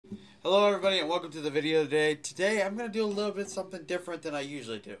Hello everybody and welcome to the video today. Today I'm going to do a little bit something different than I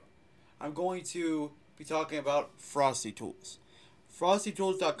usually do. I'm going to be talking about Frostytools.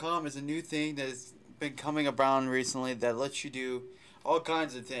 Frostytools.com is a new thing that has been coming around recently that lets you do all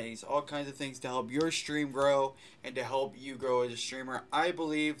kinds of things to help your stream grow and to help you grow as a streamer. I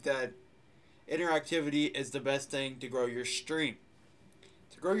believe that interactivity is the best thing to grow your stream.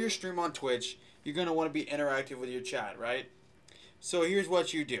 To grow your stream on Twitch, you're going to want to be interactive with your chat, right? So here's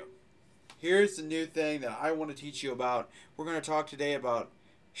what you do. Here's the new thing that I want to teach you about. We're going to talk today about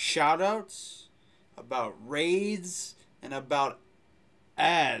shoutouts, about raids, and about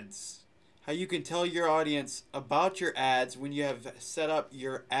ads. How you can tell your audience about your ads when you have set up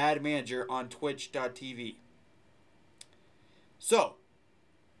your ad manager on twitch.tv. So,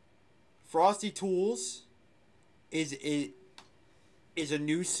 Frostytools is a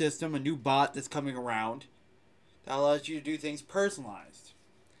new system, a new bot that's coming around that allows you to do things personalized.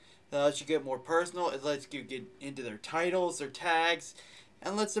 That lets you get more personal. It lets you get into their titles, their tags,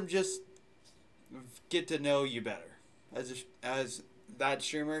 and lets them just get to know you better as that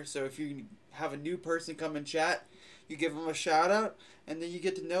streamer. So if you have a new person come and chat, you give them a shout out, and then you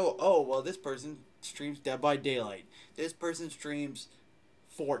get to know, oh, well, this person streams Dead by Daylight. This person streams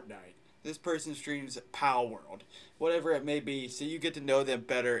Fortnite. This person streams Pal World. Whatever it may be. So you get to know them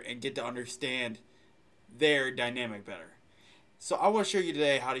better and get to understand their dynamic better. So I want to show you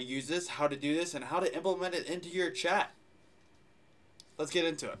today how to use this, how to do this, and how to implement it into your chat. Let's get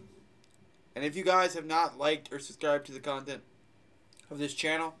into it. And if you guys have not liked or subscribed to the content of this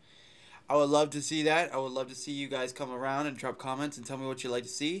channel, I would love to see that. I would love to see you guys come around and drop comments and tell me what you'd like to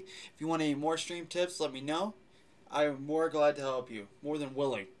see. If you want any more stream tips, let me know. I'm more glad to help you. More than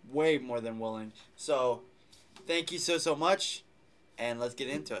willing. Way more than willing. So, thank you so much. And let's get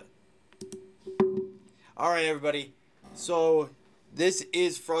into it. Alright, everybody. So, this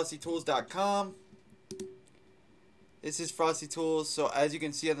is Frostytools.com. This is Frostytools. So, as you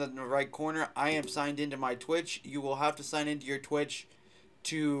can see on the right corner, I am signed into my Twitch. You will have to sign into your Twitch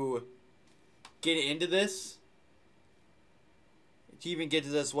to get into this. To even get to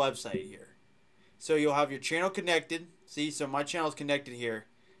this website here. So, you'll have your channel connected. See, so my channel is connected here.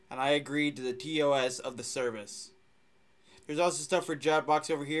 And I agreed to the TOS of the service. There's also stuff for Jackbox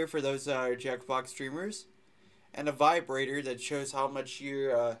over here for those Jackbox streamers. And a vibrator that shows how much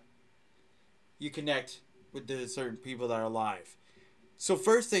you connect with the certain people that are live. So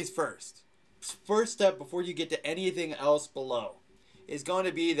first things first. First step before you get to anything else below is going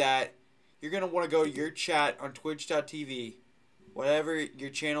to be that you're going to want to go to your chat on twitch.tv. Whatever your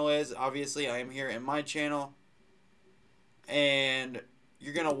channel is. Obviously, I am here in my channel. And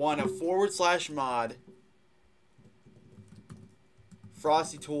you're going to want a /mod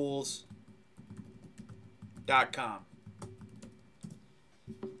Frostytools.com.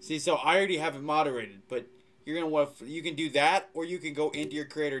 See, so I already have it moderated, but you're gonna want you can do that, or you can go into your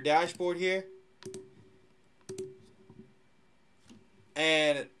creator dashboard here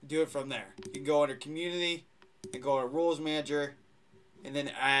and do it from there. You can go under community and go to rules manager, and then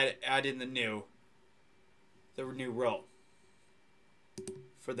add in the new role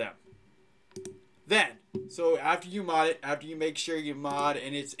for them. Then, so after you mod it, after you make sure you mod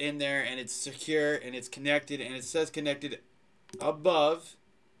and it's in there and it's secure and it's connected and it says connected above,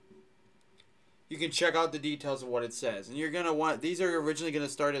 you can check out the details of what it says. And you're going to want, these are originally going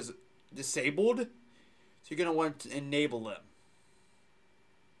to start as disabled, so you're going to want to enable them.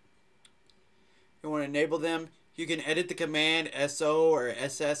 You want to enable them. You can edit the command SO or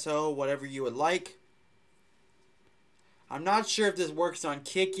SSO, whatever you would like. I'm not sure if this works on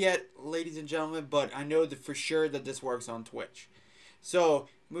Kick yet, ladies and gentlemen, but I know that for sure that this works on Twitch. So,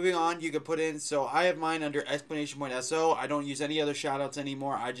 moving on, you can put in, so I have mine under !SO. I don't use any other shoutouts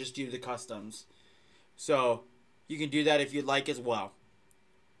anymore. I just do the customs. So, you can do that if you'd like as well.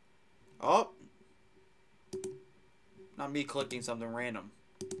 Oh. Not me clicking something random.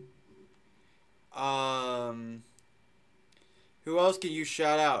 Who else can you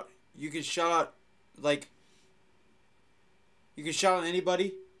shout out? You can shout out, like, you can shout out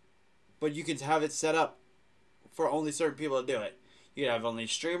anybody, but you can have it set up for only certain people to do it. You can have only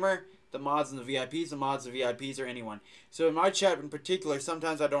streamer, the mods and the VIPs, or anyone. So in my chat in particular,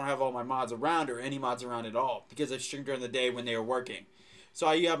 sometimes I don't have all my mods around or any mods around at all because I stream during the day when they are working. So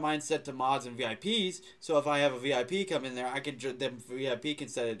I have mine set to mods and VIPs, so if I have a VIP come in there, I can them VIP can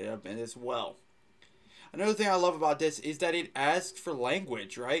set it up as well. Another thing I love about this is that it asks for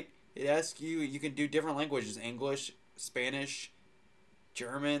language, right? It asks you can do different languages, English, Spanish,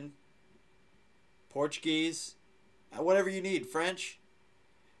 German, Portuguese, whatever you need, French.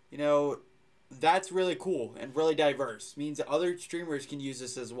 You know, that's really cool and really diverse. Means that other streamers can use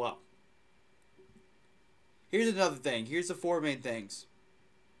this as well. Here's another thing. Here's the 4 main things.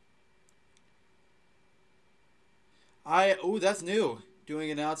 That's new. Doing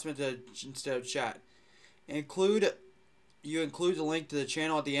announcement instead of chat. You include the link to the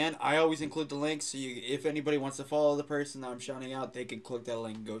channel at the end. I always include the link, so if anybody wants to follow the person that I'm shouting out, they can click that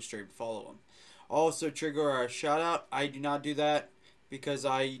link and go straight and follow them. Also, trigger a shout out. I do not do that because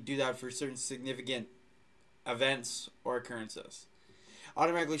I do that for certain significant events or occurrences.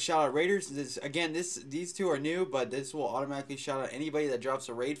 Automatically shout out raiders. These two are new, but this will automatically shout out anybody that drops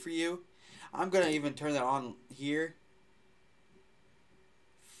a raid for you. I'm gonna even turn that on here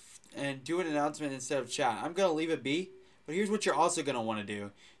and do an announcement instead of chat. I'm gonna leave it be. But here's what you're also going to want to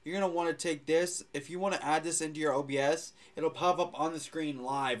do. You're going to want to take this. If you want to add this into your OBS, it'll pop up on the screen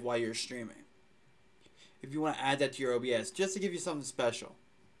live while you're streaming. If you want to add that to your OBS, just to give you something special.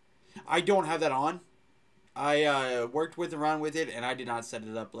 I don't have that on. I worked around with it, and I did not set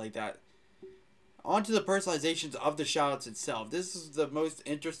it up like that. On to the personalizations of the shoutouts itself. This is the most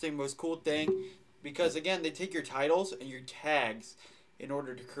interesting, most cool thing. Because, again, they take your titles and your tags in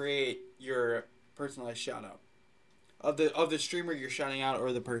order to create your personalized shoutout. Of the streamer you're shouting out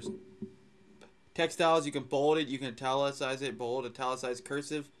or the person. Text styles, you can bold it, you can italicize it, bold, italicize,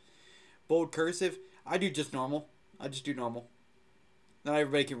 cursive, bold, cursive. I do just normal. I just do normal. Not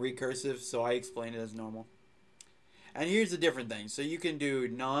everybody can read cursive, so I explain it as normal. And here's the different things. So you can do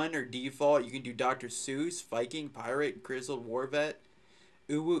none or default. You can do Dr. Seuss, Viking, Pirate, Grizzled War Vet,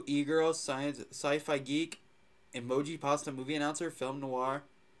 Uwu, E-Girl, Science, Sci-Fi Geek, Emoji Pasta Movie Announcer, Film Noir,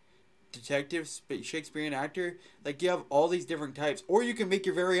 Detective, Shakespearean actor. Like, you have all these different types, or you can make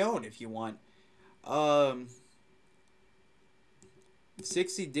your very own if you want.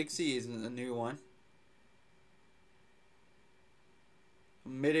 60 Dixie is a new one.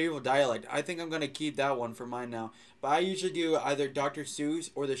 Medieval dialect. I think I'm gonna keep that one for mine now. But I usually do either Dr.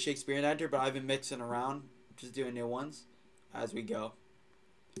 Seuss or the Shakespearean actor, but I've been mixing around, just doing new ones as we go.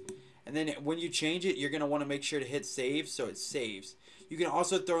 And then when you change it, you're gonna want to make sure to hit save so it saves. You can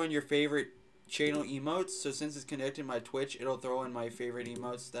also throw in your favorite channel emotes. So since it's connected to my Twitch, it'll throw in my favorite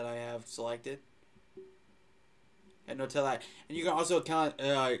emotes that I have selected. And it'll tell that. And you can also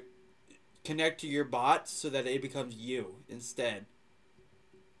connect to your bot so that it becomes you instead.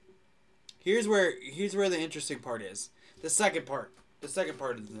 Here's where the interesting part is. The second part. The second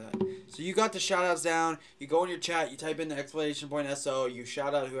part is that. So you got the shoutouts down. You go in your chat. You type in the exclamation point SO. You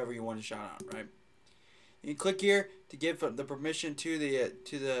shout out whoever you want to shout out, right? You click here to give the permission to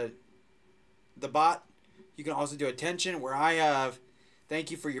the bot. You can also do attention, where I have thank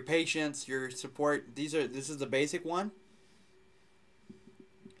you for your patience, your support. This is the basic one.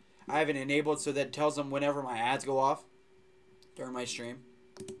 I have it enabled so that it tells them whenever my ads go off during my stream.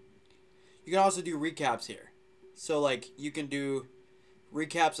 You can also do recaps here. So like you can do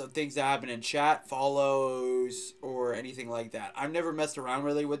recaps of things that happen in chat, follows, or anything like that. I've never messed around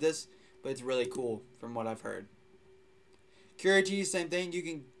really with this, but it's really cool from what I've heard. Curiosity, same thing. You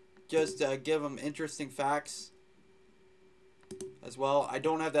can just give them interesting facts as well. I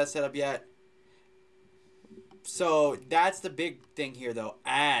don't have that set up yet. So that's the big thing here though.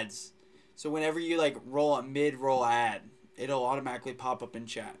 Ads. So whenever you like roll a mid-roll ad, it'll automatically pop up in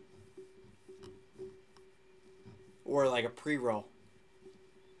chat. Or like a pre-roll.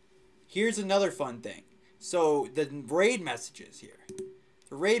 Here's another fun thing. So the raid messages here.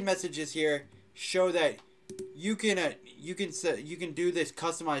 The raid messages here show that you can do this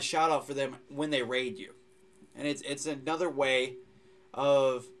customized shout out for them when they raid you. And it's another way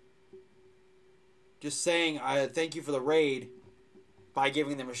of just saying thank you for the raid by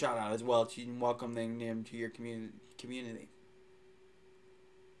giving them a shout out as well to welcome them to your community.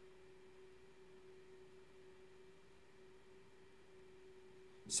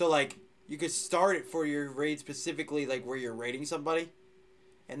 So like you could start it for your raid specifically, like where you're raiding somebody,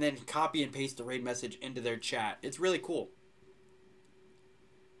 and then copy and paste the raid message into their chat. It's really cool.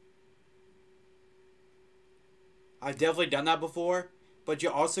 I've definitely done that before, but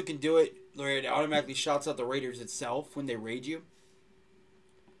you also can do it where it automatically shouts out the raiders itself when they raid you.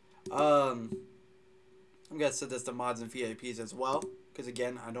 I'm gonna set this to mods and VIPs as well, because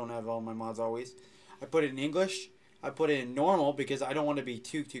again, I don't have all my mods always. I put it in English. I put it in normal because I don't want to be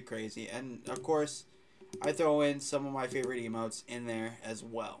too crazy. And of course, I throw in some of my favorite emotes in there as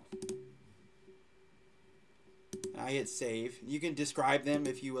well. I hit save. You can describe them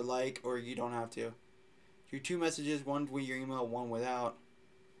if you would like, or you don't have to. Your 2 messages, one with your email, one without.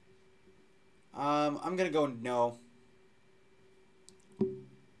 I'm gonna go no.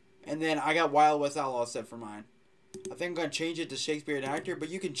 And then I got Wild West Outlaw set for mine. I think I'm going to change it to Shakespearean actor, but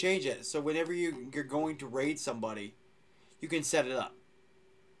you can change it. So whenever you're going to raid somebody, you can set it up.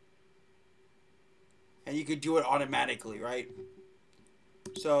 And you could do it automatically, right?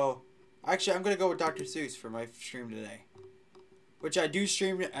 So, actually, I'm going to go with Dr. Seuss for my stream today. Which I do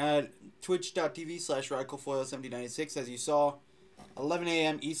stream at twitch.tv/radicalfoil7096, as you saw. 11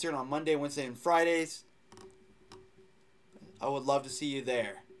 a.m. Eastern on Monday, Wednesday, and Fridays. I would love to see you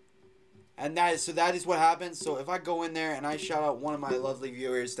there. And that is what happens. So if I go in there and I shout out one of my lovely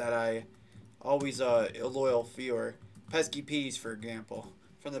viewers that I always a loyal viewer, Pesky Peas, for example,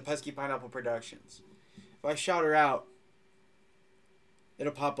 from the Pesky Pineapple Productions. If I shout her out,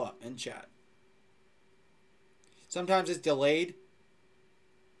 it'll pop up in chat. Sometimes it's delayed,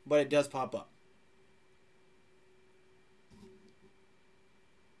 but it does pop up.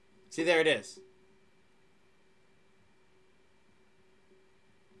 See, there it is.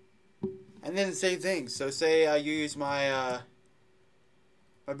 And then the same thing. So say I use my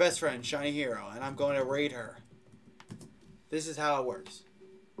my best friend, Shiny Hero, and I'm going to raid her. This is how it works.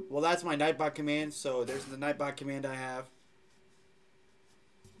 Well, that's my Nightbot command. So there's the Nightbot command I have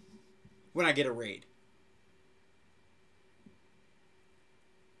when I get a raid.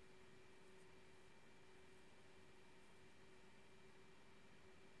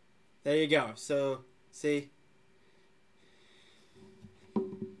 There you go. So, see?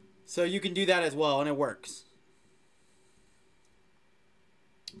 So you can do that as well, and it works.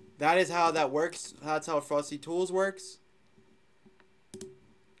 That is how that works. That's how Frostytools works.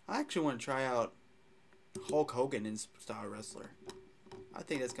 I actually want to try out Hulk Hogan in Style Wrestler. I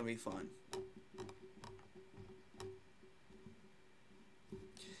think that's going to be fun.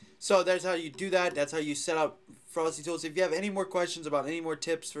 So there's how you do that. That's how you set up Frostytools. If you have any more questions about any more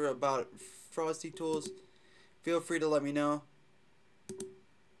tips about Frostytools, feel free to let me know.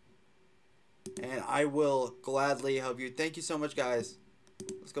 And I will gladly help you. Thank you so much, guys.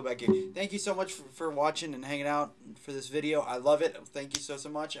 Let's go back here. Thank you so much for watching and hanging out for this video. I love it. Thank you so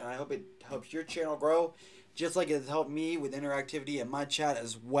much. And I hope it helps your channel grow, just like it has helped me with interactivity in my chat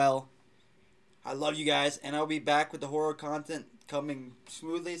as well. I love you guys. And I'll be back with the horror content coming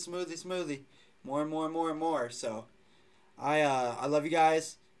smoothly. More and more. So, I love you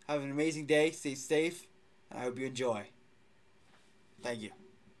guys. Have an amazing day. Stay safe. And I hope you enjoy. Thank you.